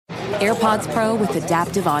AirPods Pro with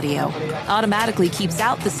adaptive audio automatically keeps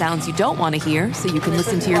out the sounds you don't want to hear so you can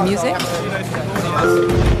listen to your music,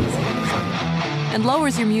 and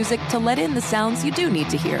lowers your music to let in the sounds you do need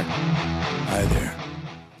to hear. Hi there.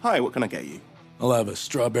 Hi, what can I get you? I'll have a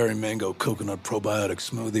strawberry mango coconut probiotic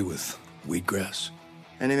smoothie with wheatgrass.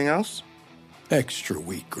 Anything else? Extra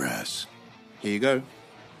wheatgrass. Here you go.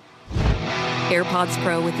 AirPods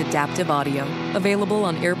Pro with adaptive audio. Available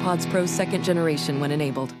on AirPods Pro 2nd generation when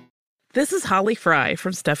enabled. This is Holly Fry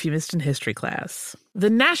from Stuff You Missed in History class. The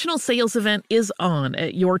national sales event is on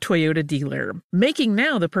at your Toyota dealer, making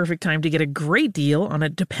now the perfect time to get a great deal on a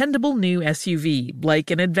dependable new SUV, like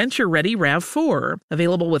an adventure-ready RAV4.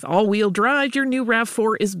 Available with all-wheel drive, your new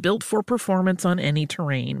RAV4 is built for performance on any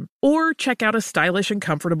terrain. Or check out a stylish and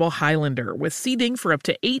comfortable Highlander with seating for up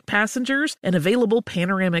to 8 passengers and available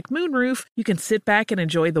panoramic moonroof. You can sit back and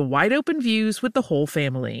enjoy the wide-open views with the whole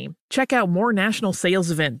family. Check out more national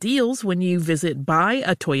sales event deals when you visit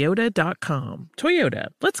buyatoyota.com. Toyota,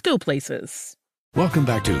 let's go places. Welcome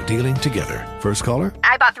back to Dealing Together. First caller?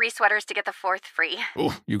 I bought 3 sweaters to get the 4th free.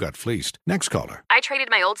 Oh, you got fleeced. Next caller? I traded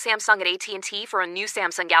my old Samsung at AT&T for a new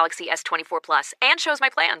Samsung Galaxy S24 Plus and chose my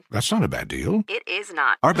plan. That's not a bad deal. It is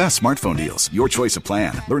not. Our best smartphone deals. Your choice of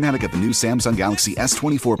plan. Learn how to get the new Samsung Galaxy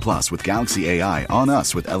S24 Plus with Galaxy AI on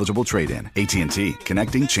us with eligible trade-in. AT&T.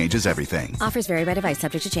 Connecting changes everything. Offers vary by device.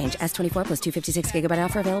 Subject to change. S24 plus 256GB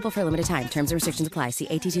offer available for a limited time. Terms and restrictions apply. See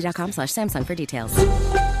att.com/Samsung for details.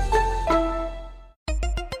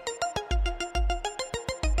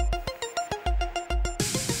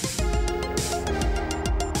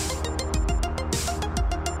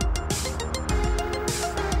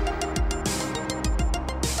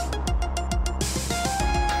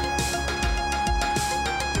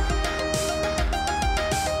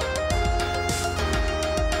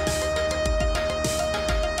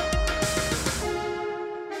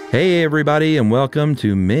 Hey everybody, and welcome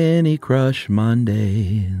to Mini Crush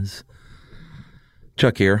Mondays.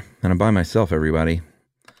 Chuck here, and I'm by myself, everybody.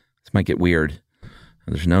 This might get weird.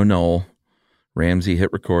 There's no Noel. Ramsey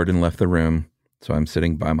hit record and left the room, so I'm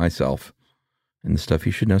sitting by myself in the Stuff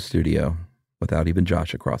You Should Know studio without even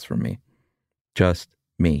Josh across from me. Just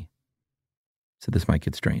me. So this might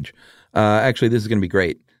get strange. Actually, this is going to be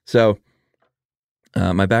great. So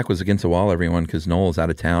my back was against the wall, everyone, because Noel's out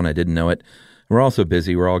of town. I didn't know it. We're also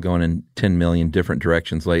busy. We're all going in 10 million different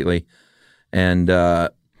directions lately. And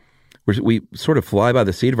we sort of fly by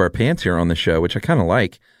the seat of our pants here on the show, which I kind of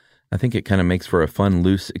like. I think it kind of makes for a fun,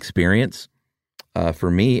 loose experience for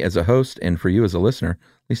me as a host and for you as a listener.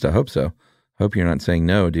 At least I hope so. Hope you're not saying,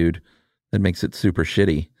 no, dude, that makes it super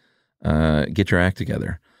shitty. Get your act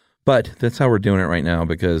together. But that's how we're doing it right now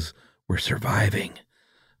because we're surviving.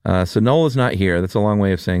 So Noel is not here. That's a long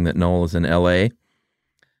way of saying that Noel is in L.A.,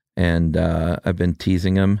 and I've been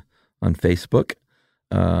teasing him on Facebook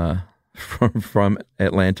from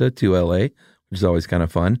Atlanta to LA, which is always kind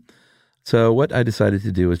of fun. So what I decided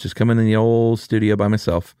to do is just come in the old studio by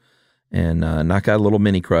myself and knock out a little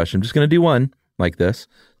mini crush. I'm just going to do one like this,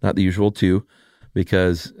 not the usual 2,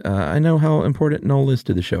 because I know how important Noel is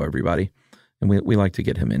to the show, everybody. And we like to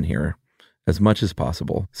get him in here as much as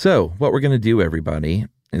possible. So what we're going to do, everybody,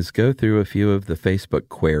 is go through a few of the Facebook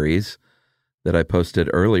queries that I posted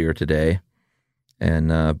earlier today,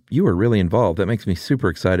 and you were really involved. That makes me super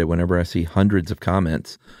excited whenever I see hundreds of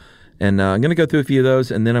comments. And I'm going to go through a few of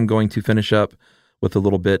those, and then I'm going to finish up with a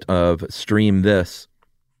little bit of Stream This,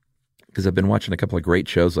 because I've been watching a couple of great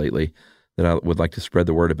shows lately that I would like to spread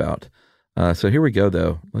the word about. So here we go,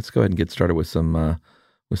 though. Let's go ahead and get started with some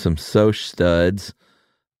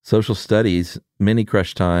social studies, mini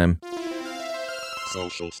crush time.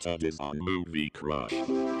 Social studies on Movie Crush.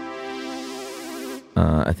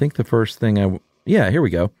 I think the first thing here we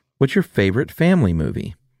go. What's your favorite family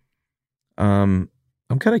movie? I'm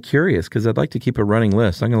kind of curious because I'd like to keep a running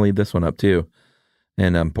list. I'm going to leave this one up too.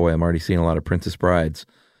 And I'm already seeing a lot of Princess Brides.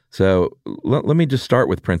 So let me just start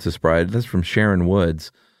with Princess Bride. That's from Sharon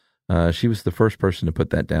Woods. She was the first person to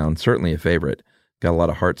put that down. Certainly a favorite. Got a lot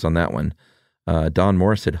of hearts on that one. Don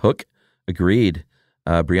Morris said Hook. Agreed.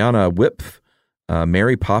 Brianna Whipf.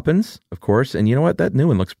 Mary Poppins, of course. And you know what? That new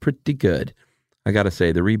one looks pretty good. I got to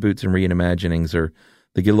say, the reboots and reimaginings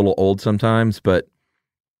they get a little old sometimes, but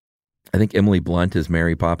I think Emily Blunt as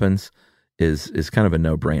Mary Poppins is kind of a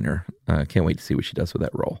no-brainer. Can't wait to see what she does with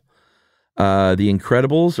that role. The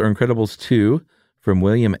Incredibles, or Incredibles 2, from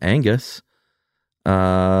William Angus.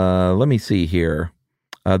 Let me see here.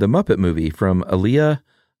 The Muppet Movie from Aaliyah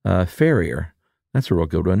Ferrier. That's a real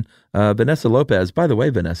good one. Vanessa Lopez. By the way,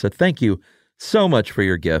 Vanessa, thank you so much for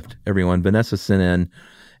your gift, everyone. Vanessa sent in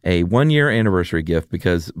a 1-year anniversary gift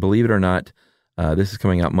because, believe it or not, This is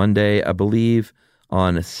coming out Monday, I believe.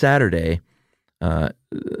 On Saturday,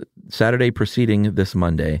 Saturday preceding this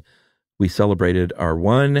Monday, we celebrated our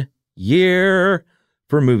 1 year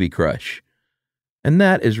for Movie Crush. And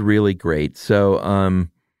that is really great. So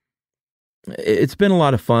it's been a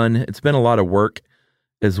lot of fun. It's been a lot of work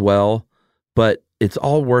as well, but it's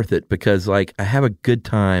all worth it because like I have a good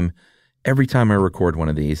time every time I record one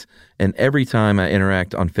of these and every time I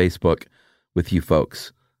interact on Facebook with you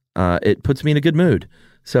folks. It puts me in a good mood.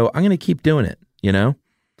 So I'm going to keep doing it. You know,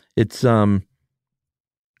 it's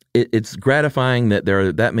gratifying that there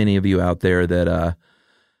are that many of you out there that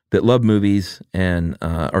love movies and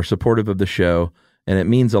are supportive of the show. And it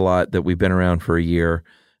means a lot that we've been around for a year.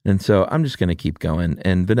 And so I'm just going to keep going.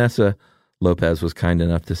 And Vanessa Lopez was kind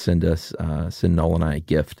enough to send Noel and I a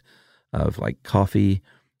gift of like coffee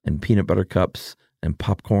and peanut butter cups and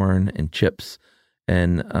popcorn and chips.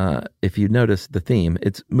 And if you notice the theme,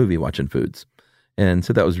 it's movie watching foods. And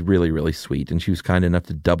so that was really, really sweet. And she was kind enough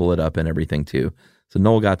to double it up and everything too. So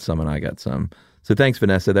Noel got some and I got some. So thanks,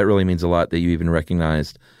 Vanessa. That really means a lot that you even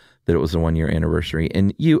recognized that it was a 1 year anniversary.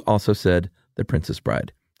 And you also said The Princess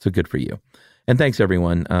Bride. So good for you. And thanks,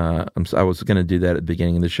 everyone. I was going to do that at the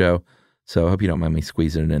beginning of the show. So I hope you don't mind me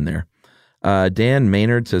squeezing it in there. Dan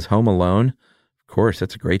Maynard says Home Alone. Of course,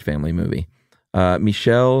 that's a great family movie.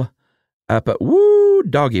 Michelle woo,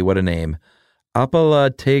 doggy, what a name.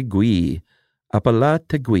 Apalategui.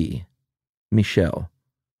 Michelle.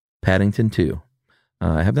 Paddington 2.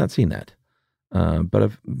 I have not seen that.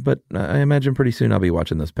 But I imagine pretty soon I'll be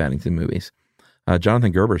watching those Paddington movies.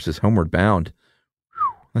 Jonathan Gerber says Homeward Bound.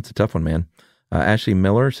 Whew, that's a tough one, man. Ashley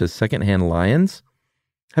Miller says Secondhand Lions.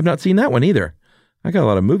 Have not seen that one either. I got a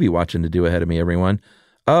lot of movie watching to do ahead of me, everyone.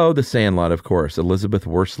 Oh, The Sandlot, of course. Elizabeth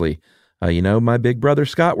Worsley. My big brother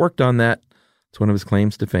Scott worked on that. It's one of his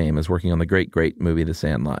claims to fame, is working on the great, great movie, The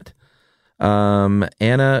Sandlot. Anna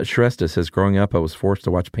Shrestha says, growing up, I was forced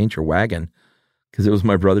to watch Paint Your Wagon because it was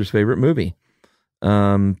my brother's favorite movie.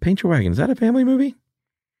 Paint Your Wagon, is that a family movie?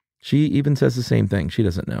 She even says the same thing. She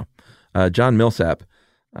doesn't know. John Millsap,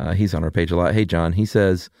 he's on our page a lot. Hey, John, he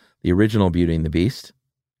says the original Beauty and the Beast,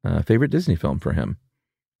 favorite Disney film for him.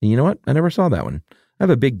 And you know what? I never saw that one. I have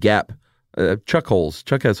a big gap. Chuck holes.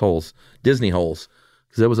 Chuck has holes. Disney holes.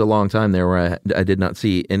 Because there was a long time there where I did not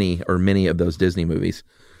see any or many of those Disney movies.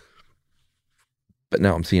 But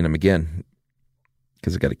now I'm seeing them again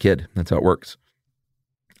because I got a kid. That's how it works.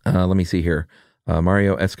 Let me see here.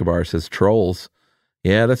 Mario Escobar says Trolls.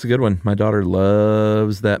 Yeah, that's a good one. My daughter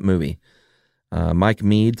loves that movie. Mike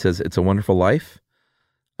Mead says It's a Wonderful Life.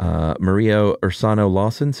 Maria Ursano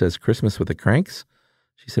Lawson says Christmas with the Cranks.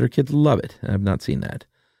 She said her kids love it. I have not seen that.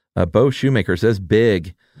 Bo Shoemaker says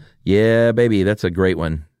Big. Yeah, baby, that's a great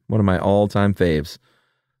one. One of my all-time faves.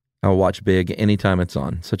 I'll watch Big anytime it's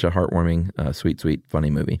on. Such a heartwarming, sweet, sweet,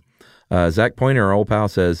 funny movie. Zach Pointer, our old pal,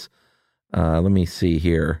 says, let me see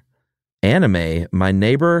here. Anime, My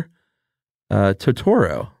Neighbor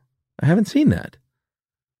Totoro. I haven't seen that.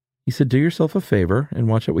 He said, do yourself a favor and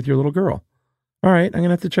watch it with your little girl. All right, I'm going to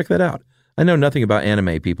have to check that out. I know nothing about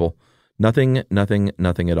anime, people. Nothing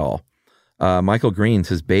at all. Michael Green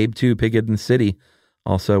says, Babe 2, Pig in the City.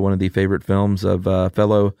 Also one of the favorite films of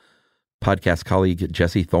fellow podcast colleague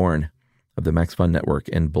Jesse Thorne of the Max Fun Network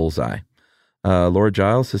and Bullseye. Laura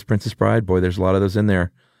Giles says Princess Bride. Boy, there's a lot of those in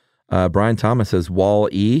there. Brian Thomas says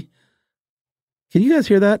Wall-E. Can you guys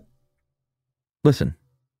hear that? Listen.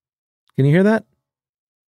 Can you hear that?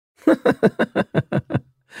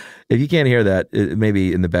 If you can't hear that, it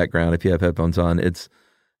maybe in the background, if you have headphones on, it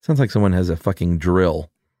sounds like someone has a fucking drill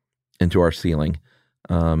into our ceiling.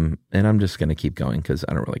 And I'm just going to keep going because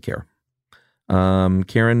I don't really care.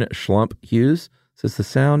 Karen Schlump Hughes says The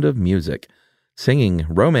Sound of Music. Singing,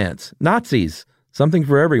 romance, Nazis, something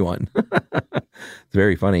for everyone. It's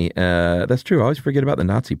very funny. That's true. I always forget about the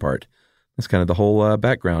Nazi part. That's kind of the whole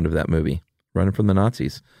background of that movie, running from the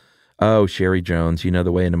Nazis. Oh, Sherry Jones, you know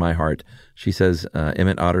the way into my heart. She says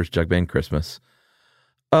Emmett Otter's Jug Band Christmas.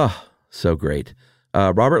 Oh, so great.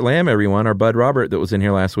 Robert Lamb, everyone, our bud Robert that was in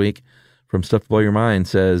here last week from Stuff to Blow Your Mind,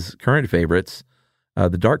 says current favorites,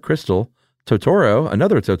 The Dark Crystal, Totoro,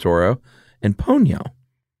 another Totoro, and Ponyo.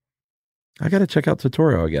 I got to check out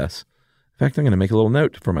Totoro, I guess. In fact, I'm going to make a little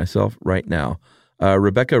note for myself right now.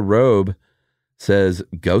 Rebecca Robe says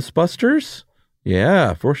Ghostbusters?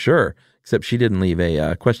 Yeah, for sure. Except she didn't leave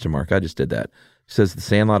a question mark. I just did that. She says The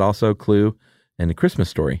Sandlot also, Clue, and A Christmas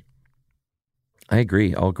Story. I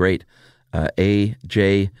agree. All great.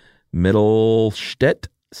 A.J. Mittelstedt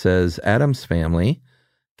says Addams Family,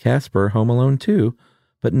 Casper, Home Alone 2,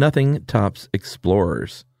 but nothing tops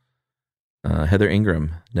Explorers. Heather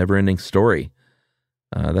Ingram, Neverending Story.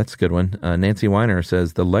 That's a good one. Nancy Weiner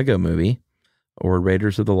says the Lego Movie or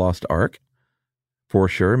Raiders of the Lost Ark. For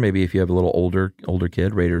sure. Maybe if you have a little older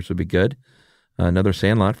kid, Raiders would be good. Another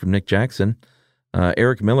Sandlot from Nick Jackson.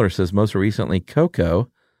 Eric Miller says most recently Coco.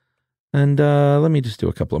 And let me just do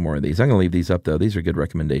a couple of more of these. I'm going to leave these up, though. These are good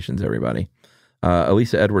recommendations, everybody.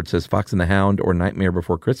 Elisa Edwards says Fox and the Hound or Nightmare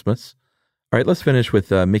Before Christmas. All right, let's finish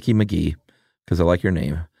with Mickey McGee, because I like your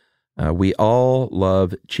name. We all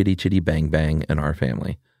love Chitty Chitty Bang Bang in our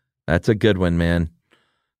family. That's a good one, man.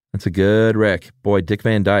 That's a good rec. Boy, Dick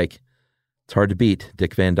Van Dyke. It's hard to beat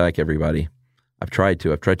Dick Van Dyke, everybody. I've tried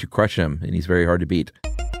to crush him, and he's very hard to beat.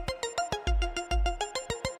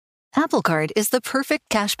 Apple Card is the perfect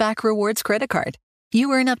cashback rewards credit card.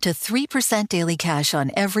 You earn up to 3% daily cash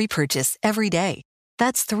on every purchase every day.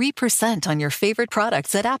 That's 3% on your favorite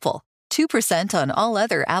products at Apple, 2% on all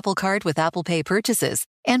other Apple Card with Apple Pay purchases,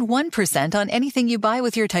 and 1% on anything you buy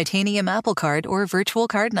with your titanium Apple Card or virtual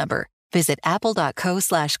card number. Visit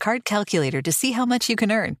apple.co/card calculator to see how much you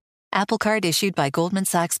can earn. Apple Card issued by Goldman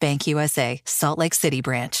Sachs Bank USA, Salt Lake City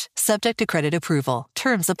branch. Subject to credit approval.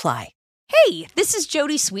 Terms apply. Hey, this is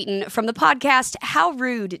Jodie Sweetin from the podcast How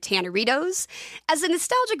Rude, Tanneritos. As a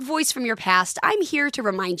nostalgic voice from your past, I'm here to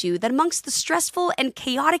remind you that amongst the stressful and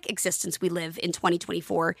chaotic existence we live in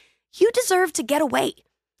 2024, you deserve to get away.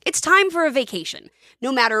 It's time for a vacation,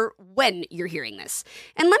 no matter when you're hearing this.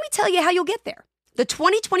 And let me tell you how you'll get there. The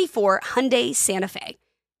 2024 Hyundai Santa Fe.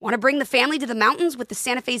 Want to bring the family to the mountains with the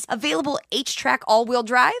Santa Fe's available H-Track all-wheel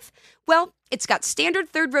drive? Well, it's got standard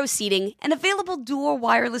third-row seating and available dual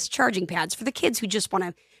wireless charging pads for the kids who just want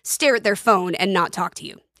to stare at their phone and not talk to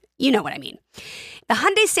you. You know what I mean. The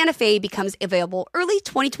Hyundai Santa Fe becomes available early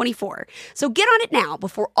 2024, so get on it now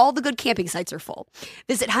before all the good camping sites are full.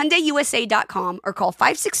 Visit HyundaiUSA.com or call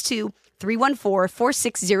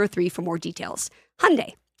 562-314-4603 for more details.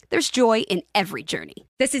 Hyundai. There's joy in every journey.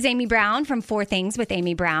 This is Amy Brown from 4 Things with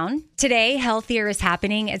Amy Brown. Today, healthier is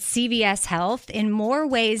happening at CVS Health in more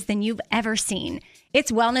ways than you've ever seen.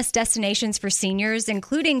 It's wellness destinations for seniors,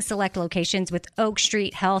 including select locations with Oak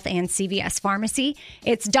Street Health and CVS Pharmacy.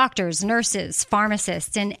 It's doctors, nurses,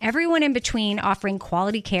 pharmacists, and everyone in between offering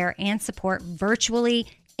quality care and support virtually,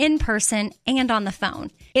 in person, and on the phone.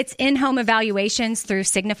 It's in-home evaluations through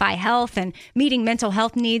Signify Health and meeting mental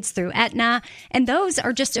health needs through Aetna. And those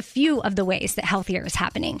are just a few of the ways that healthier is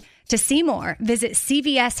happening. To see more, visit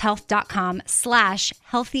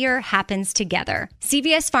cvshealth.com/healthier happens together.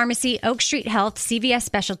 CVS Pharmacy, Oak Street Health, CVS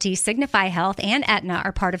Specialty, Signify Health, and Aetna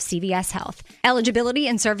are part of CVS Health. Eligibility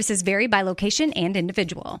and services vary by location and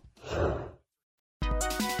individual.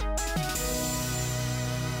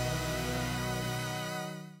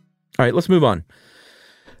 All right, let's move on.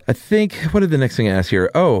 I think, what did the next thing I ask here?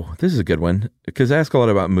 Oh, this is a good one, because I ask a lot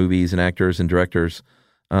about movies and actors and directors.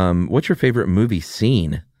 What's your favorite movie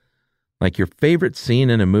scene? Like your favorite scene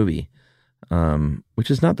in a movie, which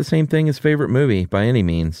is not the same thing as favorite movie by any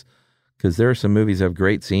means, because there are some movies that have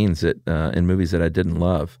great scenes that in movies that I didn't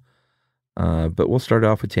love. But we'll start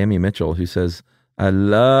off with Tammy Mitchell, who says, I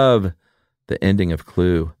love the ending of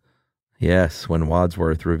Clue. Yes, when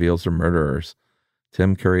Wadsworth reveals the murderers.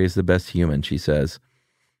 Tim Curry is the best human, she says.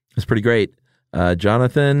 It's pretty great.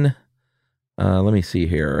 Jonathan, let me see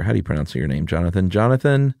here. How do you pronounce your name, Jonathan?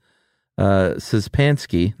 Jonathan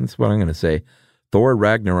Sispansky, that's what I'm going to say. Thor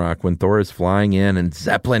Ragnarok, when Thor is flying in and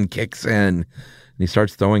Zeppelin kicks in and he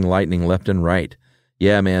starts throwing lightning left and right.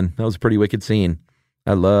 Yeah, man, that was a pretty wicked scene.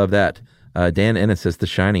 I love that. Dan Ennis says The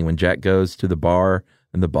Shining, when Jack goes to the bar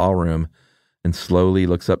in the ballroom and slowly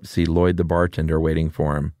looks up to see Lloyd the bartender waiting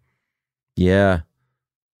for him. Yeah.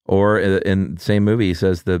 Or in the same movie, he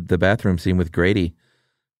says the bathroom scene with Grady.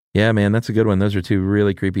 Yeah, man, that's a good one. Those are two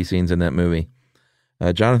really creepy scenes in that movie.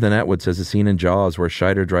 Jonathan Atwood says the scene in Jaws where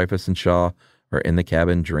Scheider, Dreyfuss, and Shaw are in the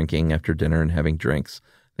cabin drinking after dinner and having drinks.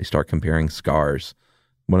 They start comparing scars.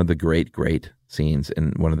 One of the great, great scenes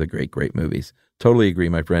in one of the great, great movies. Totally agree,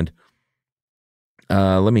 my friend.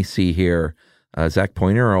 Let me see here. Zach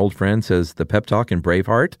Pointer, our old friend, says the pep talk in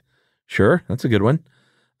Braveheart. Sure, that's a good one.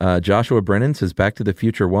 Joshua Brennan says Back to the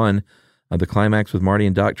Future 1, the climax with Marty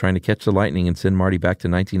and Doc trying to catch the lightning and send Marty back to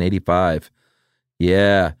 1985.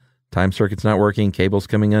 Yeah, time circuit's not working, cable's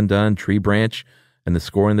coming undone, tree branch, and the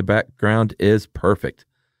score in the background is perfect.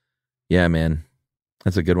 Yeah, man,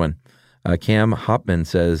 that's a good one. Cam Hopman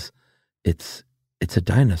says it's a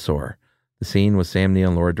dinosaur. The scene with Sam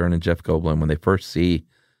Neill, Laura Dern, and Jeff Goldblum when they first see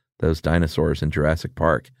those dinosaurs in Jurassic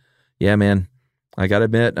Park. Yeah, man, I got to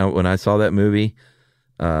admit, when I saw that movie,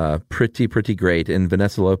 pretty great. And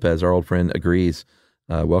Vanessa Lopez, our old friend, agrees.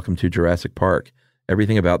 Welcome to Jurassic Park.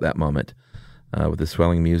 Everything about that moment with the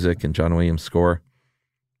swelling music and John Williams' score.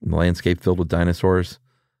 The landscape filled with dinosaurs.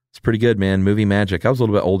 It's pretty good, man. Movie magic. I was a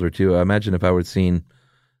little bit older, too. I imagine if I would have seen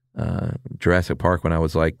Jurassic Park when I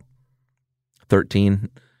was like 13,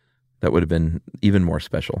 that would have been even more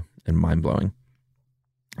special and mind-blowing.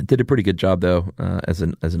 I did a pretty good job, though, as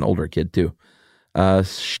an older kid, too.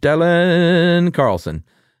 Stellan Carlson.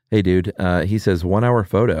 Hey, dude. He says, 1 hour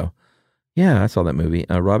photo. Yeah, I saw that movie.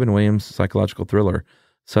 Robin Williams' psychological thriller.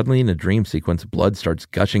 Suddenly in a dream sequence, blood starts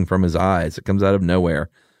gushing from his eyes. It comes out of nowhere.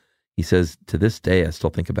 He says, to this day, I still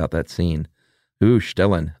think about that scene. Ooh,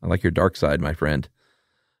 Stellan, I like your dark side, my friend.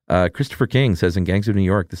 Christopher King says, in Gangs of New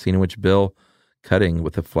York, the scene in which Bill Cutting,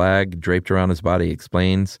 with a flag draped around his body,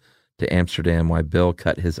 explains to Amsterdam why Bill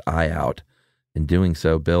cut his eye out. In doing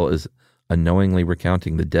so, Bill is unknowingly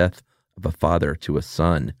recounting the death of a father to a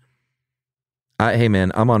son. Hey,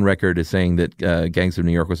 man, I'm on record as saying that Gangs of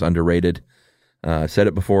New York was underrated. I've said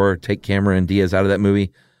it before. Take Cameron Diaz out of that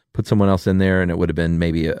movie, put someone else in there, and it would have been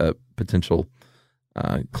maybe a potential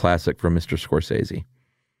classic from Mr. Scorsese.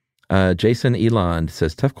 Jason Eland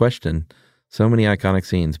says, tough question. So many iconic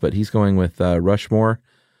scenes, but he's going with Rushmore,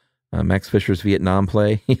 Max Fisher's Vietnam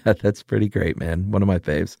play. Yeah, that's pretty great, man. One of my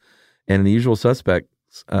faves. And The Usual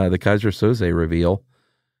Suspects, the Kaiser Soze reveal.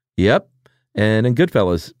 Yep. And in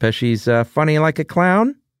Goodfellas, Pesci's funny like a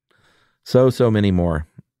clown. So many more.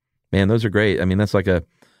 Man, those are great. I mean, that's like a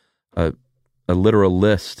literal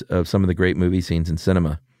list of some of the great movie scenes in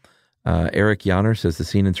cinema. Eric Yanner says the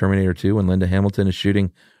scene in Terminator 2 when Linda Hamilton is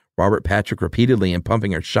shooting Robert Patrick repeatedly and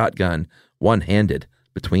pumping her shotgun one-handed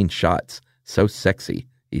between shots. So sexy,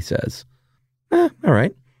 he says. All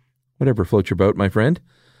right. Whatever floats your boat, my friend.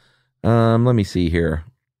 Let me see here.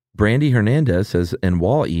 Brandy Hernandez says, in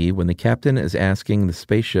Wall-E, when the captain is asking the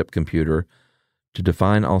spaceship computer to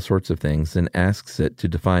define all sorts of things and asks it to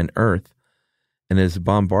define Earth and is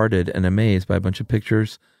bombarded and amazed by a bunch of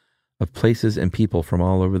pictures of places and people from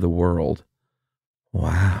all over the world.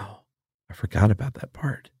 Wow. I forgot about that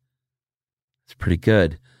part. It's pretty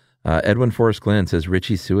good. Edwin Forrest Glenn says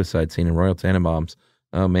Richie's suicide scene in Royal Tenenbaums.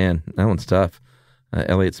 Oh, man, that one's tough.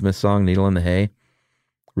 Elliott Smith's song, Needle in the Hay.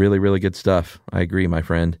 Really, really good stuff. I agree, my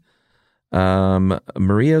friend.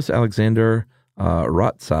 Marios Alexander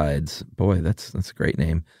Rotsides. Boy, that's a great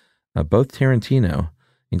name. Both Tarantino.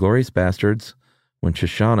 Inglourious Bastards, when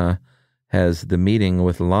Shoshana has the meeting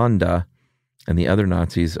with Londa and the other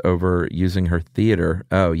Nazis over using her theater.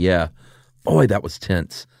 Oh, yeah. Boy, that was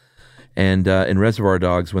tense. And in Reservoir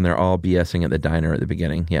Dogs, when they're all BSing at the diner at the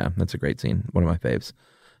beginning. Yeah, that's a great scene. One of my faves.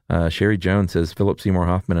 Sherry Jones says, Philip Seymour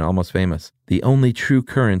Hoffman and Almost Famous. The only true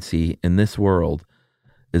currency in this world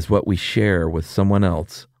is what we share with someone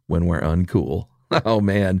else when we're uncool. Oh,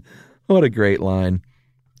 man. What a great line.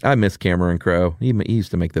 I miss Cameron Crowe. He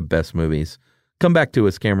used to make the best movies. Come back to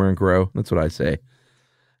us, Cameron Crowe. That's what I say.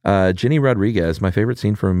 Jenny Rodriguez, my favorite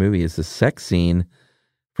scene from a movie is the sex scene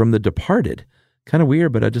from The Departed. Kind of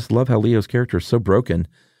weird, but I just love how Leo's character is so broken,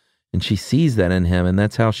 and she sees that in him, and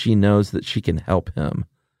that's how she knows that she can help him.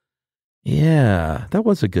 Yeah, that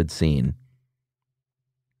was a good scene.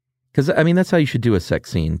 Because, I mean, that's how you should do a sex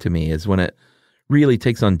scene to me, is when it really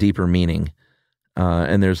takes on deeper meaning,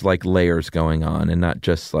 and there's like layers going on, and not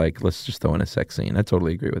just like, let's just throw in a sex scene. I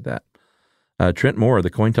totally agree with that. Trent Moore, the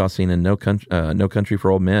coin toss scene in No Country for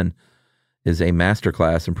Old Men, is a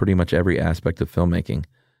masterclass in pretty much every aspect of filmmaking.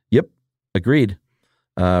 Yep, agreed.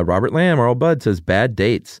 Robert Lamb, our old bud, says Bad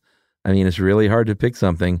Dates. I mean, it's really hard to pick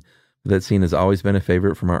something. That scene has always been a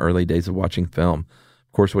favorite from our early days of watching film.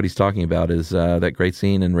 Of course, what he's talking about is that great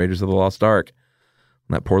scene in Raiders of the Lost Ark.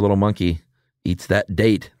 When that poor little monkey eats that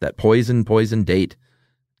date, that poison date,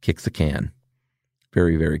 kicks the can.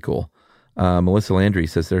 Very, very cool. Melissa Landry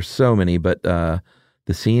says there's so many, but the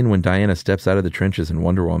scene when Diana steps out of the trenches in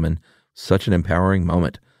Wonder Woman, such an empowering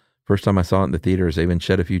moment. First time I saw it in the theaters, I even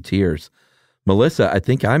shed a few tears. Melissa, I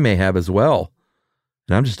think I may have as well.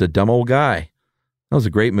 And I'm just a dumb old guy. That was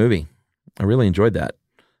a great movie. I really enjoyed that.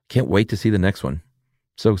 Can't wait to see the next one.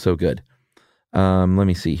 So good. Let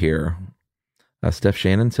me see here. Steph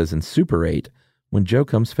Shannon says in Super 8, when Joe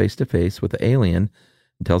comes face to face with the alien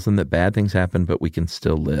and tells them that bad things happen, but we can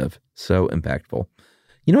still live. So impactful.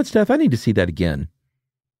 You know what, Steph? I need to see that again.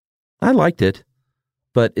 I liked it,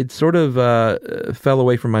 but it sort of fell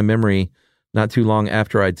away from my memory not too long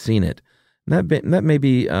after I'd seen it. And that may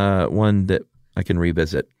be one that I can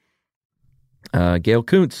revisit. Gail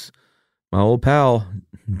Kuntz, my old pal,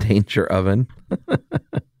 Danger Oven.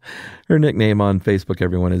 Her nickname on Facebook,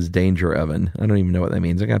 everyone, is Danger Oven. I don't even know what that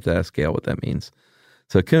means. I have to ask Gail what that means.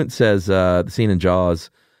 So Kuntz says, the scene in Jaws,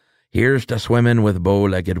 here's to swimming with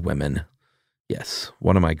bow-legged women. Yes,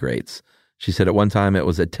 one of my greats. She said at one time it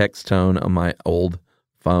was a text tone on my old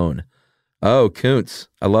phone. Oh, Koontz.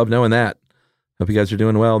 I love knowing that. Hope you guys are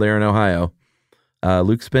doing well there in Ohio.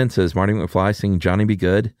 Luke Spence says, Marty McFly singing Johnny Be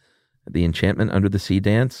Good at the Enchantment Under the Sea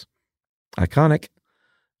dance. Iconic.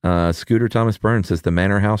 Scooter Thomas Burns says, the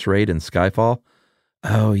Manor House raid in Skyfall.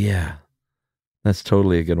 Oh, yeah. That's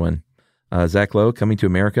totally a good one. Zach Lowe, Coming to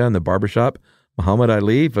America in the Barbershop. Muhammad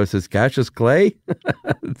Ali versus Cassius Clay.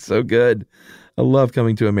 It's so good. I love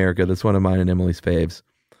Coming to America. That's one of mine and Emily's faves.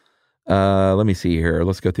 Let me see here.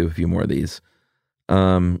 Let's go through a few more of these.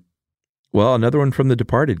 Well, another one from The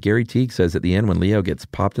Departed. Gary Teague says at the end when Leo gets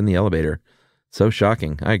popped in the elevator. So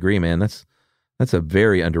shocking. I agree, man. That's a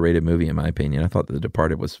very underrated movie in my opinion. I thought The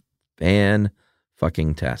Departed was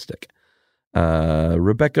fan-fucking-tastic.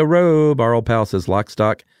 Rebecca Robe, our old pal, says Lock,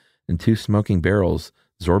 Stock, and Two Smoking Barrels.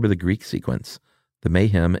 Zorba the Greek sequence. The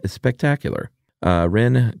mayhem is spectacular.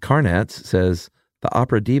 Ren Karnatz says the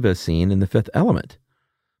opera diva scene in The Fifth Element.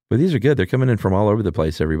 But these are good. They're coming in from all over the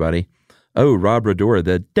place, everybody. Oh, Rob Rodora,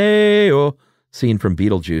 the Deo scene from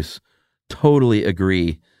Beetlejuice. Totally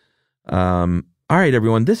agree. All right,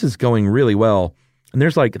 everyone, this is going really well. And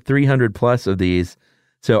there's like 300 plus of these.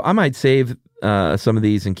 So I might save some of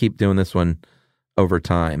these and keep doing this one over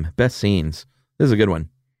time. Best scenes. This is a good one.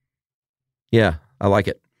 Yeah, I like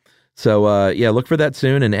it. So, look for that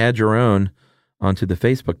soon and add your own onto the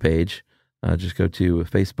Facebook page. Just go to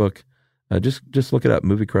Facebook. Just look it up,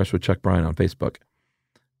 Movie Crush with Chuck Bryan on Facebook.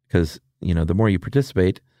 Because, the more you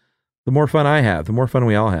participate, the more fun I have, the more fun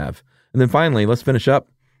we all have. And then finally, let's finish up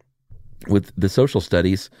with the social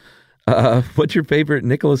studies. What's your favorite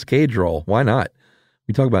Nicolas Cage role? Why not?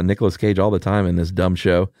 We talk about Nicolas Cage all the time in this dumb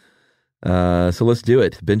show. So let's do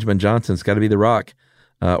it. Benjamin Johnson's got to be The Rock.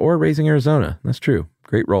 Or Raising Arizona. That's true.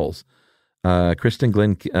 Great roles. Kristen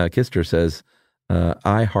Glenn Kister says,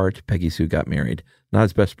 I heart Peggy Sue Got Married. Not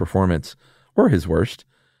his best performance or his worst,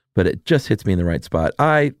 but it just hits me in the right spot.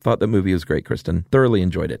 I thought the movie was great, Kristen. Thoroughly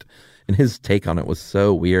enjoyed it. And his take on it was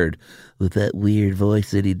so weird with that weird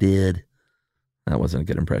voice that he did. That wasn't a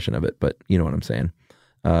good impression of it, but you know what I'm saying.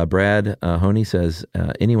 Brad Honey says,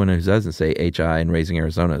 anyone who doesn't say HI in Raising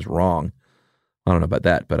Arizona is wrong. I don't know about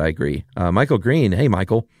that, but I agree. Michael Green. Hey,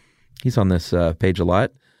 Michael. He's on this page a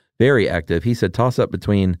lot. Very active. He said toss up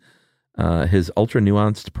between his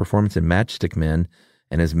ultra-nuanced performance in Matchstick Men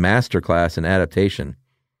and his masterclass in adaptation.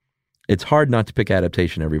 It's hard not to pick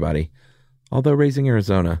adaptation, everybody. Although Raising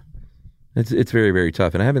Arizona, it's very, very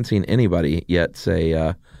tough. And I haven't seen anybody yet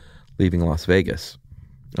say Leaving Las Vegas.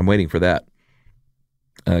 I'm waiting for that.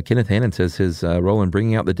 Kenneth Hannon says his role in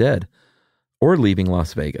Bringing Out the Dead. Or Leaving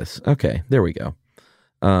Las Vegas. Okay, there we go.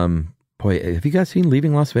 Boy, have you guys seen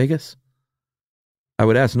Leaving Las Vegas? I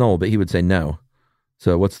would ask Noel, but he would say no.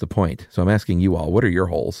 So what's the point? So I'm asking you all, what are your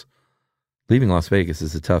holes? Leaving Las Vegas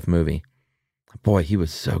is a tough movie. Boy, he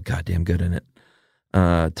was so goddamn good in it.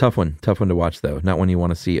 Tough one to watch, though. Not one you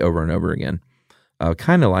want to see over and over again.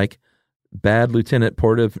 Kind of like Bad Lieutenant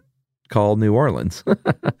Port of Call New Orleans.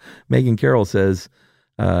 Megan Carroll says,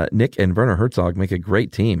 Nick and Werner Herzog make a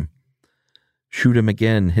great team. Shoot him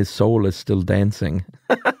again. His soul is still dancing.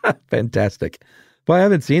 Fantastic. But I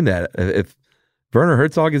haven't seen that. If Werner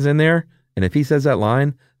Herzog is in there, and if he says that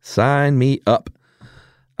line, sign me up.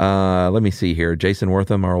 Let me see here. Jason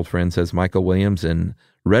Wortham, our old friend, says Michael Williams in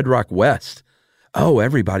Red Rock West. Oh,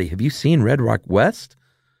 everybody, have you seen Red Rock West?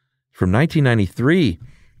 From 1993.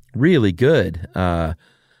 Really good.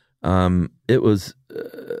 It was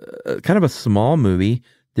kind of a small movie.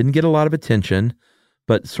 Didn't get a lot of attention,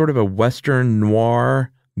 but sort of a Western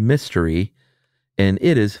noir mystery, and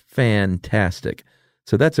it is fantastic.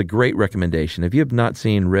 So that's a great recommendation. If you have not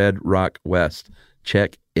seen Red Rock West,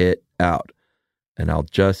 check it out. And I'll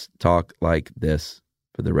just talk like this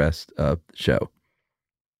for the rest of the show.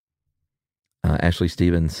 Ashley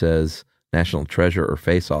Stevens says, National Treasure or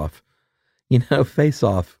Face Off. Face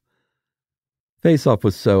Off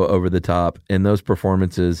was so over the top, and those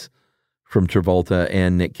performances from Travolta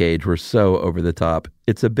and Nick Cage were so over the top.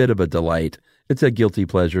 It's a bit of a delight. It's a guilty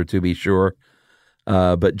pleasure, to be sure.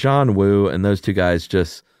 But John Woo and those two guys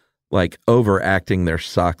just like overacting their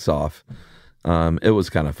socks off. It was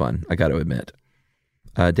kind of fun, I got to admit.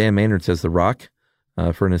 Dan Maynard says The Rock,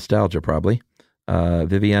 for nostalgia probably.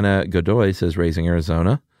 Viviana Godoy says Raising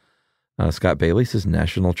Arizona. Scott Bailey says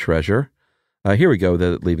National Treasure. Here we go,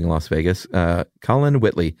 the Leaving Las Vegas. Colin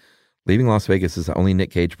Whitley, Leaving Las Vegas is the only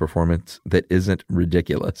Nick Cage performance that isn't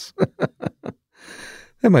ridiculous.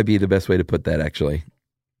 That might be the best way to put that, actually.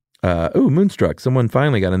 Moonstruck. Someone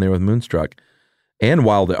finally got in there with Moonstruck. And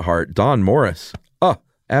Wild at Heart. Don Morris. Oh,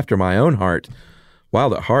 After My Own Heart.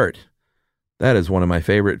 Wild at Heart. That is one of my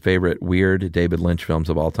favorite weird David Lynch films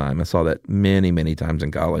of all time. I saw that many, many times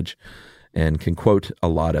in college and can quote a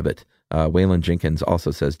lot of it. Waylon Jenkins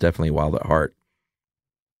also says definitely Wild at Heart.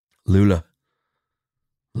 Lula.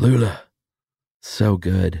 So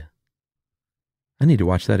good. I need to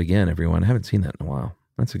watch that again, everyone. I haven't seen that in a while.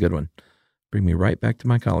 That's a good one. Bring me right back to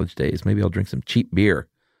my college days. Maybe I'll drink some cheap beer,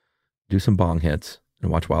 do some bong hits,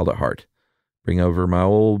 and watch Wild at Heart. Bring over my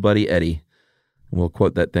old buddy Eddie, and we'll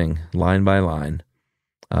quote that thing line by line.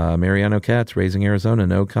 Mariano Katz, Raising Arizona,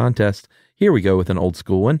 no contest. Here we go with an old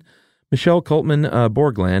school one. Michelle Coltman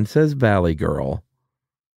Borgland says Valley Girl.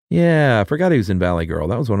 Yeah, I forgot he was in Valley Girl.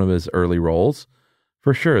 That was one of his early roles.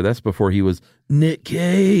 For sure, that's before he was Nick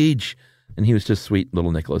Cage. And he was just sweet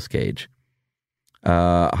little Nicolas Cage.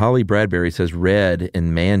 Holly Bradbury says Red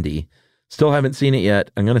and Mandy. Still haven't seen it yet.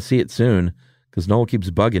 I'm going to see it soon because Noel keeps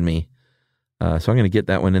bugging me. So I'm going to get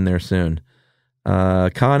that one in there soon.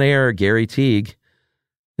 Con Air, Gary Teague.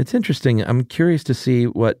 It's interesting. I'm curious to see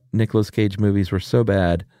what Nicolas Cage movies were so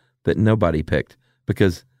bad that nobody picked.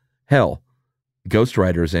 Because, hell, Ghost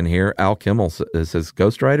Rider's in here. Al Kimmel says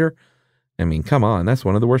Ghost Rider. I mean, come on. That's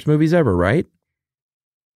one of the worst movies ever, right?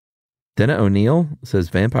 Denna O'Neill says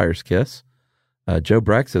Vampire's Kiss. Joe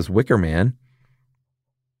Breck says Wicker Man.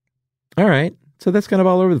 All right. So that's kind of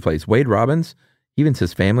all over the place. Wade Robbins even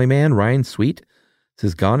says Family Man. Ryan Sweet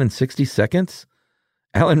says Gone in 60 Seconds.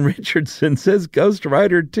 Alan Richardson says Ghost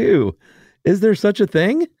Rider 2. Is there such a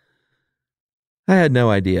thing? I had no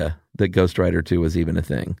idea that Ghost Rider 2 was even a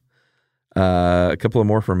thing. A couple of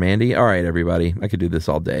more for Mandy. All right, everybody. I could do this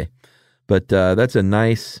all day. But that's a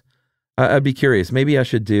nice... I'd be curious. Maybe I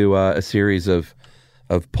should do a series of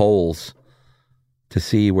polls to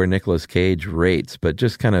see where Nicolas Cage rates, but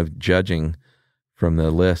just kind of judging from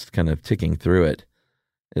the list, kind of ticking through it.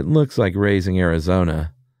 It looks like Raising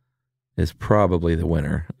Arizona is probably the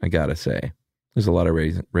winner, I gotta say. There's a lot of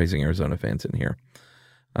Raising Arizona fans in here.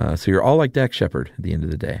 So you're all like Dak Shepard at the end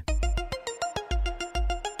of the day.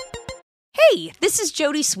 Hey, this is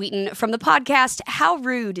Jodie Sweetin from the podcast How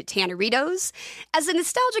Rude, Tanneritos. As a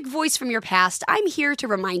nostalgic voice from your past, I'm here to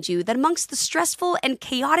remind you that amongst the stressful and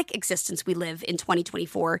chaotic existence we live in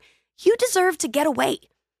 2024, you deserve to get away.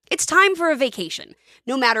 It's time for a vacation,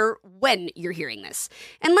 no matter when you're hearing this.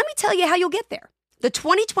 And let me tell you how you'll get there. The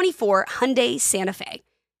 2024 Hyundai Santa Fe.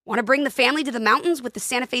 Want to bring the family to the mountains with the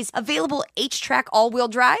Santa Fe's available H-Track all-wheel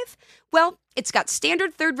drive? Well, it's got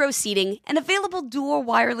standard third-row seating and available dual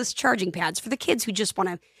wireless charging pads for the kids who just want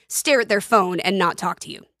to stare at their phone and not talk to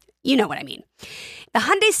you. You know what I mean. The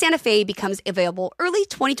Hyundai Santa Fe becomes available early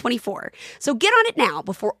 2024, so get on it now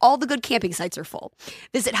before all the good camping sites are full.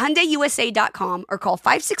 Visit HyundaiUSA.com or call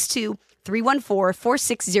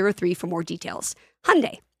 562-314-4603 for more details.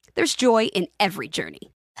 Hyundai, there's joy in every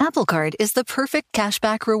journey. Apple Card is the perfect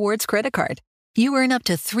cashback rewards credit card. You earn up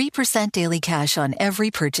to 3% daily cash on every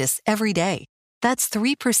purchase every day. That's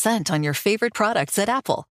 3% on your favorite products at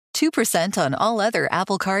Apple, 2% on all other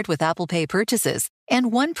Apple Card with Apple Pay purchases, and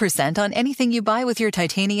 1% on anything you buy with your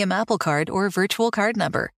titanium Apple Card or virtual card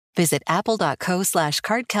number. Visit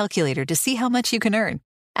apple.co/card calculator to see how much you can earn.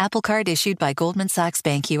 Apple Card issued by Goldman Sachs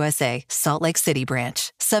Bank USA, Salt Lake City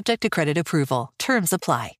branch. Subject to credit approval. Terms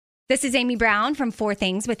apply. This is Amy Brown from Four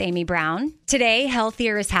Things with Amy Brown. Today,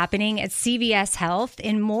 healthier is happening at CVS Health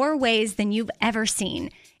in more ways than you've ever seen.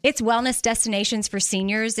 It's wellness destinations for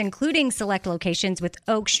seniors, including select locations with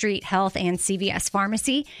Oak Street Health and CVS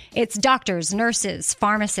Pharmacy. It's doctors, nurses,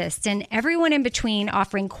 pharmacists, and everyone in between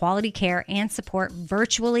offering quality care and support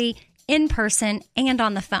virtually, in person, and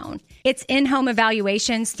on the phone. It's in-home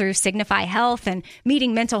evaluations through Signify Health and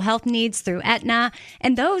meeting mental health needs through Aetna.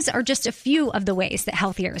 And those are just a few of the ways that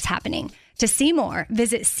healthier is happening. To see more,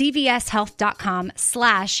 visit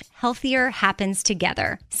cvshealth.com/healthier happens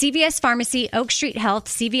together. CVS Pharmacy, Oak Street Health,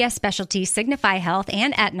 CVS Specialty, Signify Health,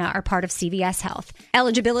 and Aetna are part of CVS Health.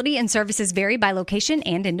 Eligibility and services vary by location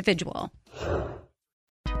and individual.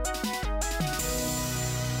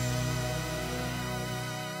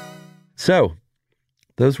 So,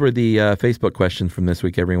 those were the Facebook questions from this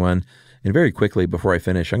week, everyone. And very quickly, before I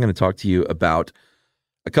finish, I'm going to talk to you about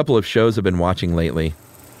a couple of shows I've been watching lately.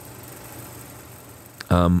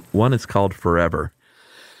 One is called Forever,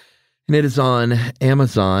 and it is on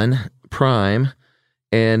Amazon Prime,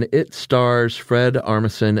 and it stars Fred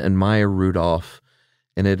Armisen and Maya Rudolph,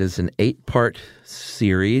 and it is an 8-part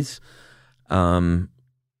series. I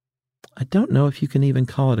don't know if you can even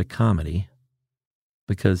call it a comedy,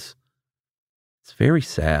 because it's very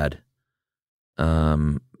sad.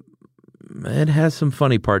 It has some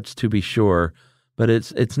funny parts, to be sure, but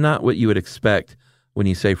it's not what you would expect when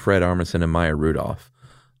you say Fred Armisen and Maya Rudolph.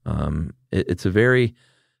 It's a very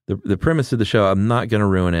the premise of the show. I'm not going to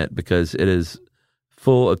ruin it because it is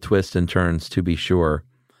full of twists and turns, to be sure.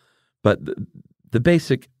 But the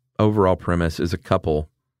basic overall premise is a couple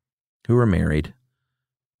who are married,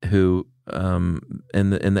 who in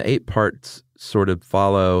the 8 parts sort of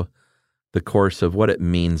follow the course of what it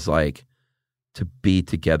means like to be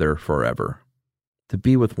together forever, to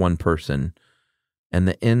be with one person, and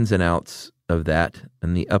the ins and outs of that,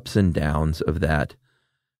 and the ups and downs of that,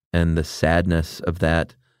 and the sadness of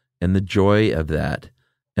that, and the joy of that,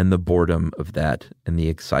 and the boredom of that, and the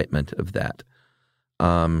excitement of that.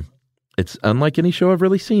 It's unlike any show I've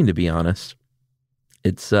really seen, to be honest.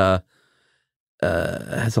 It's has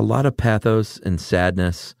a lot of pathos and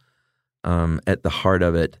sadness at the heart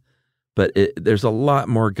of it, but there's a lot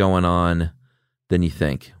more going on than you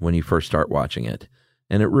think when you first start watching it.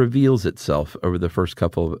 And it reveals itself over the first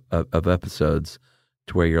couple of episodes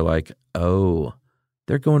to where you're like, oh,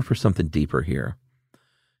 they're going for something deeper here.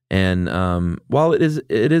 And while it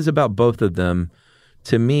is about both of them,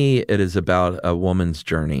 to me, it is about a woman's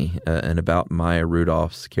journey and about Maya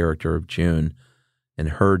Rudolph's character of June and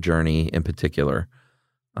her journey in particular.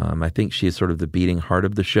 I think she is sort of the beating heart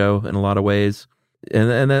of the show in a lot of ways.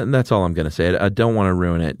 And that's all I'm going to say. I don't want to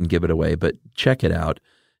ruin it and give it away, but check it out.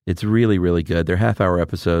 It's really, really good. They're half-hour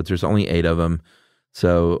episodes. There's only 8 of them.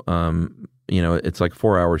 So, it's like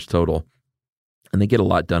 4 hours total. And they get a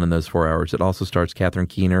lot done in those 4 hours. It also stars Catherine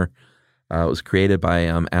Keener. It was created by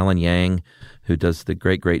Alan Yang, who does the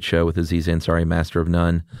great show with Aziz Ansari, Master of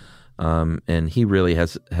None. And he really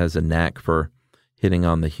has a knack for hitting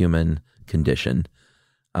on the human condition.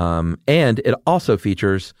 And it also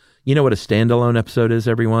features, you know what a standalone episode is,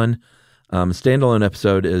 everyone? A standalone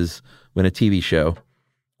episode is when a TV show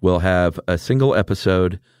will have a single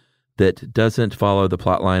episode that doesn't follow the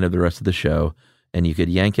plot line of the rest of the show, and you could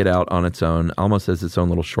yank it out on its own, almost as its own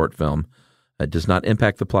little short film. It does not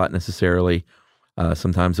impact the plot necessarily.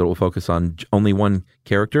 Sometimes it will focus on only one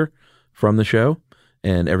character from the show,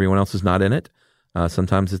 and everyone else is not in it.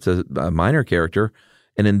 Sometimes it's a minor character.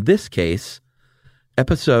 And in this case,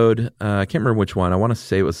 episode, I can't remember which one, I want to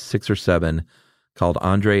say it was 6 or 7, called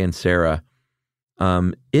Andre and Sarah.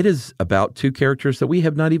 It is about 2 characters that we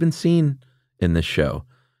have not even seen in this show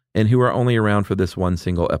and who are only around for this one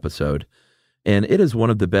single episode. And it is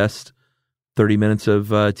one of the best 30 minutes of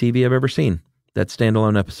TV I've ever seen. That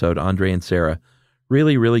standalone episode, Andre and Sarah.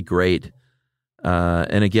 Really, really great.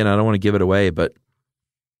 And again, I don't want to give it away, but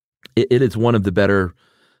it is one of the better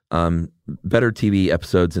TV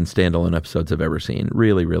episodes and standalone episodes I've ever seen.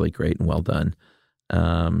 Really, really great and well done.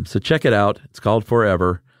 So check it out. It's called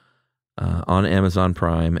Forever on Amazon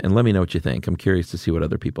Prime, and let me know what you think. I'm curious to see what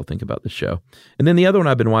other people think about the show. And then the other one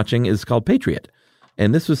I've been watching is called Patriot,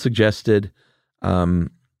 and this was suggested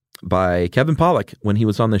by Kevin Pollak when he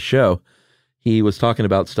was on the show. He was talking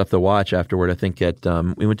about stuff to watch afterward. I think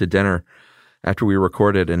we went to dinner after we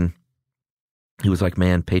recorded, and he was like,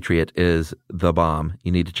 man, Patriot is the bomb.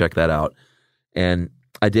 You need to check that out. And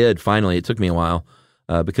I did, finally. It took me a while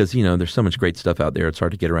because, there's so much great stuff out there. It's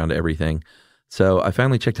hard to get around to everything. So I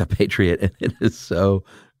finally checked out Patriot, and it is so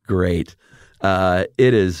great.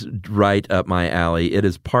 It is right up my alley. It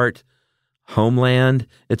is part Homeland.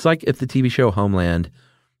 It's like if the TV show Homeland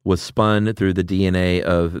was spun through the DNA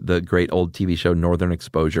of the great old TV show Northern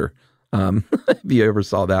Exposure. If you ever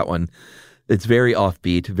saw that one. It's very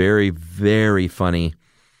offbeat, very, very funny,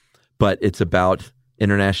 but it's about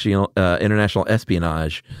international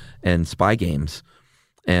espionage and spy games.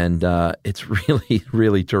 And it's really,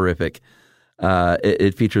 really terrific.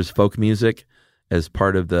 It features folk music as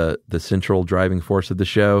part of the central driving force of the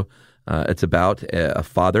show. It's about a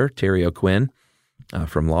father, Terry O'Quinn,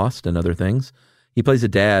 from Lost and other things. He plays a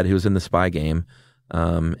dad who's in the spy game,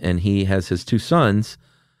 and he has his 2 sons.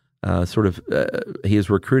 He has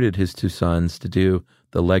recruited his 2 sons to do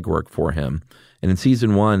the legwork for him. And in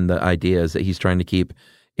season 1, the idea is that he's trying to keep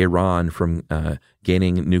Iran from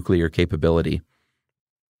gaining nuclear capability.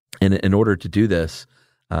 And in order to do this,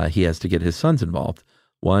 he has to get his sons involved.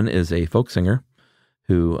 One is a folk singer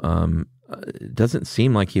who doesn't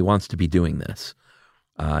seem like he wants to be doing this.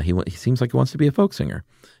 He seems like he wants to be a folk singer.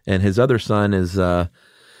 And his other son is, I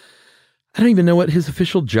don't even know what his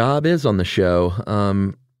official job is on the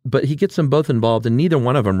show, but he gets them both involved, and neither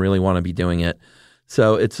one of them really want to be doing it.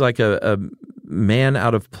 So it's like a man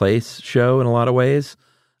out of place show in a lot of ways,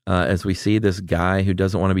 as we see this guy who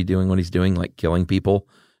doesn't want to be doing what he's doing, like killing people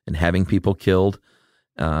and having people killed,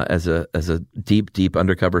 as a deep, deep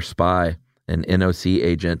undercover spy, an NOC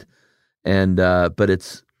agent. And but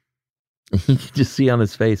it's, you can just see on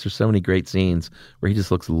his face, there's so many great scenes where he just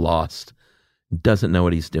looks lost, doesn't know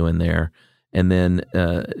what he's doing there. And then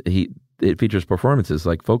it features performances,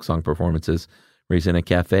 like folk song performances, where he's in a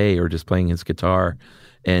cafe or just playing his guitar,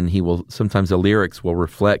 and sometimes the lyrics will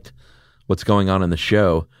reflect what's going on in the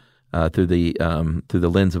show. through the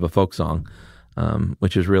lens of a folk song,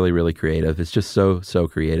 which is really, really creative. It's just so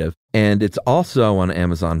creative. And it's also on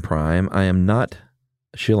Amazon Prime. I am not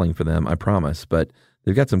shilling for them, I promise, but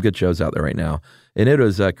they've got some good shows out there right now. And it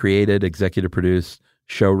was created, executive produced,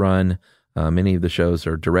 showrun. Many of the shows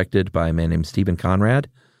are directed by a man named Stephen Conrad,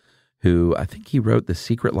 who I think he wrote The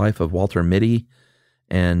Secret Life of Walter Mitty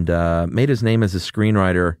and made his name as a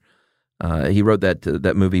screenwriter. He wrote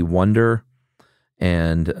that movie Wonder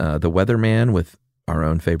and The Weatherman with our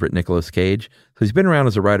own favorite Nicolas Cage. So he's been around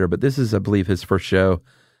as a writer, but this is, I believe, his first show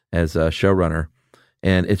as a showrunner.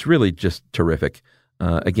 And it's really just terrific.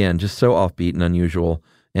 Again, just so offbeat and unusual.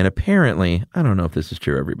 And apparently, I don't know if this is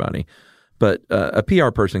true, everybody, but a PR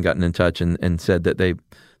person got in touch and said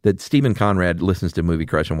that Stephen Conrad listens to Movie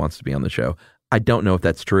Crush and wants to be on the show. I don't know if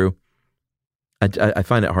that's true. I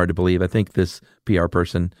find it hard to believe. I think this PR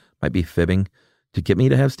person might be fibbing to get me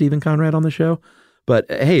to have Stephen Conrad on the show. But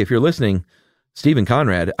hey, if you're listening, Stephen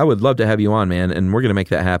Conrad, I would love to have you on, man. And we're going to make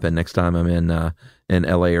that happen next time I'm in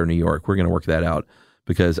LA or New York. We're going to work that out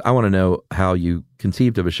because I want to know how you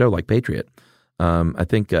conceived of a show like Patriot. I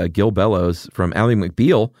think Gil Bellows from Ally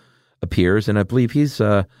McBeal appears, and I believe he's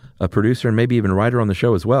a producer and maybe even a writer on the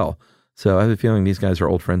show as well. So I have a feeling these guys are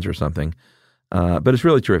old friends or something. But it's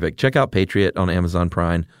really terrific. Check out Patriot on Amazon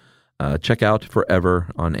Prime. Check out Forever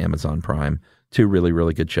on Amazon Prime. 2 really,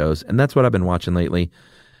 really good shows. And that's what I've been watching lately.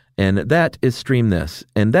 And that is Stream This.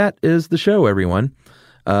 And that is the show, everyone.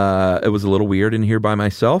 It was a little weird in here by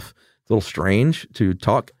myself. It's a little strange to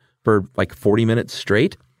talk for like 40 minutes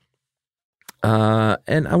straight. And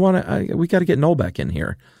we got to get Noel back in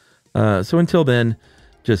here. So until then,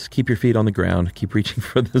 just keep your feet on the ground, keep reaching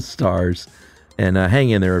for the stars, and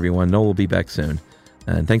hang in there, everyone. Noel will be back soon.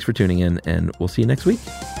 And thanks for tuning in, and we'll see you next week.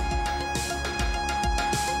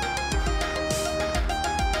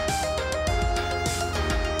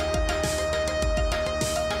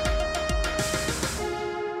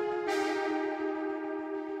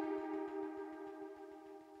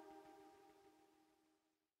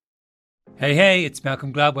 Hey, it's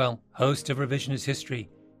Malcolm Gladwell, host of Revisionist History.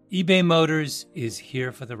 eBay Motors is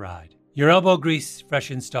here for the ride. Your elbow grease, fresh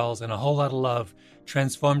installs, and a whole lot of love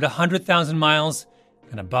transformed 100,000 miles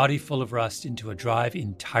and a body full of rust into a drive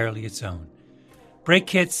entirely its own. Brake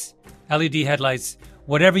kits, LED headlights,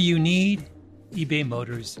 whatever you need, eBay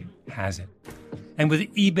Motors has it. And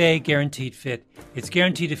with eBay Guaranteed Fit, it's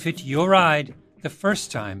guaranteed to fit your ride the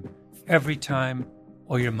first time, every time,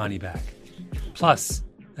 or your money back. Plus,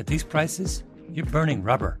 at these prices, you're burning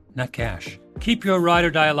rubber, not cash. Keep your ride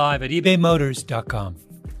or die alive at ebaymotors.com.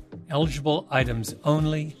 Eligible items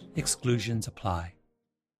only. Exclusions apply.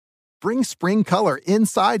 Bring spring color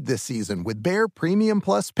inside this season with Behr Premium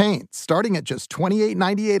Plus paint, starting at just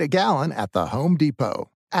 $28.98 a gallon at the Home Depot.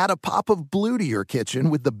 Add a pop of blue to your kitchen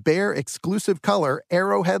with the Behr exclusive color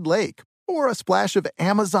Arrowhead Lake, or a splash of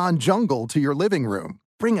Amazon Jungle to your living room.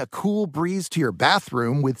 Bring a cool breeze to your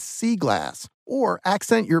bathroom with Sea Glass, or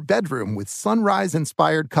accent your bedroom with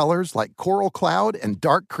sunrise-inspired colors like Coral Cloud and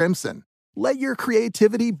Dark Crimson. Let your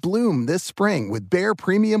creativity bloom this spring with Behr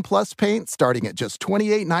Premium Plus paint starting at just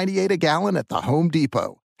 $28.98 a gallon at the Home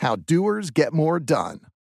Depot. How doers get more done.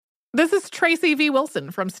 This is Tracy V.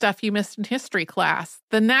 Wilson from Stuff You Missed in History class.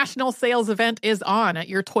 The national sales event is on at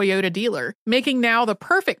your Toyota dealer, making now the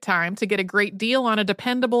perfect time to get a great deal on a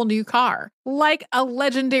dependable new car. Like a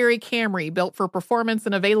legendary Camry built for performance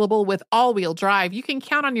and available with all-wheel drive, you can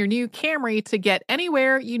count on your new Camry to get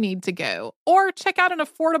anywhere you need to go. Or check out an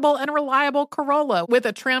affordable and reliable Corolla with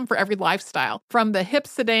a trim for every lifestyle. From the hip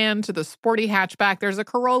sedan to the sporty hatchback, there's a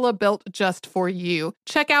Corolla built just for you.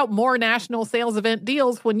 Check out more national sales event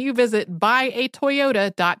deals when you visit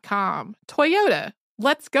buyatoyota.com. Toyota,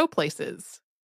 let's go places.